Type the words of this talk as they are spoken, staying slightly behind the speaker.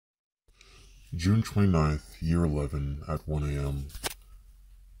June 29th, year 11 at 1 a.m.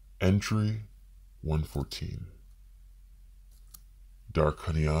 Entry 114. Dark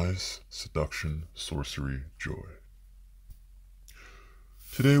honey eyes, seduction, sorcery, joy.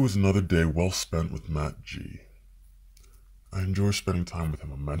 Today was another day well spent with Matt G. I enjoy spending time with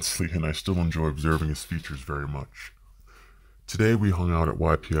him immensely, and I still enjoy observing his features very much. Today we hung out at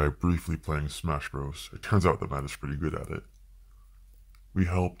YPI briefly playing Smash Bros. It turns out that Matt is pretty good at it. We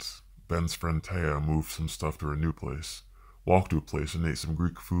helped Ben's friend Taya moved some stuff to her new place, walked to a place and ate some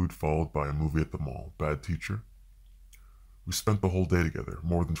Greek food, followed by a movie at the mall. Bad teacher? We spent the whole day together,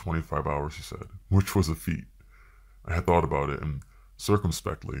 more than 25 hours, he said, which was a feat. I had thought about it, and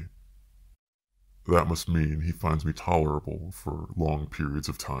circumspectly, that must mean he finds me tolerable for long periods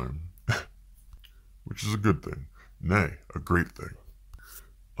of time. Which is a good thing. Nay, a great thing.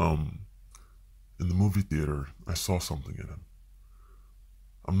 In the movie theater, I saw something in him.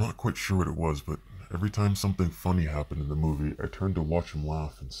 I'm not quite sure what it was, but every time something funny happened in the movie, I turned to watch him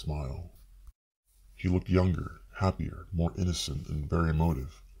laugh and smile. He looked younger, happier, more innocent, and very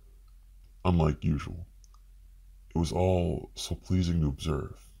emotive. Unlike usual. It was all so pleasing to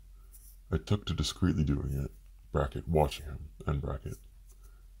observe. I took to discreetly doing it, bracket, watching him, end bracket,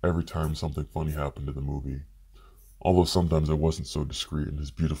 every time something funny happened in the movie. Although sometimes I wasn't so discreet and his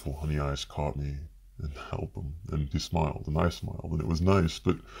beautiful honey eyes caught me and helped him, and he smiled, and I smiled, and it was nice,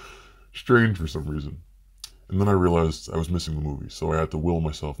 but strange for some reason. And then I realized I was missing the movie, so I had to will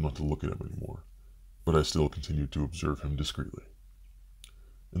myself not to look at him anymore, but I still continued to observe him discreetly.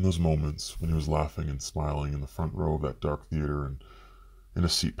 In those moments, when he was laughing and smiling in the front row of that dark theater and in a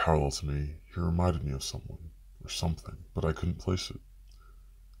seat parallel to me, he reminded me of someone, or something, but I couldn't place it.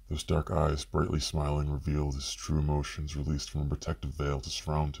 Those dark eyes, brightly smiling, revealed his true emotions released from a protective veil to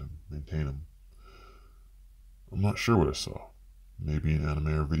surround him, maintain him. I'm not sure what I saw. Maybe an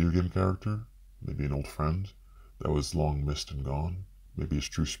anime or video game character? Maybe an old friend that was long missed and gone? Maybe his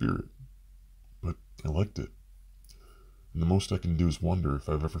true spirit. But I liked it. And the most I can do is wonder if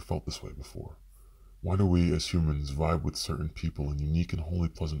I've ever felt this way before. Why do we as humans vibe with certain people in unique and wholly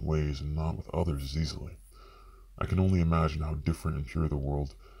pleasant ways and not with others as easily? I can only imagine how different and pure the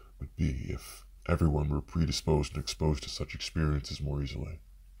world would be if everyone were predisposed and exposed to such experiences more easily.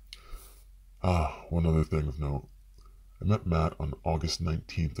 One other thing of note. I met Matt on August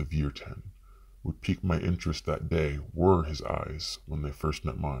 19th of year 10. What piqued my interest that day were his eyes when they first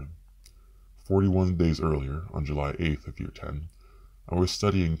met mine. 41 days earlier, on July 8th of year 10, I was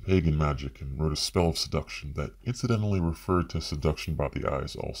studying pagan magic and wrote a spell of seduction that incidentally referred to seduction by the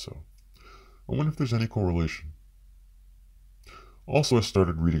eyes also. I wonder if there's any correlation. Also, I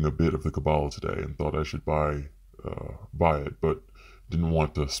started reading a bit of the Kabbalah today and thought I should buy it, but didn't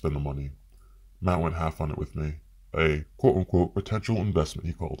want to spend the money. Matt went half on it with me. A quote-unquote potential investment,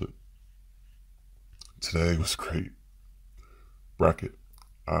 he called it. Today was great. Bracket.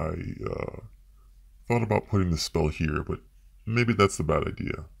 I thought about putting the spell here, but maybe that's a bad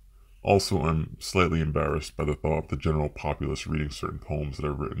idea. Also, I'm slightly embarrassed by the thought of the general populace reading certain poems that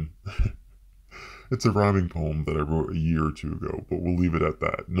I've written. It's a rhyming poem that I wrote a year or two ago, but we'll leave it at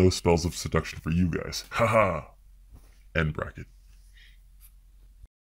that. No spells of seduction for you guys. Haha! End bracket.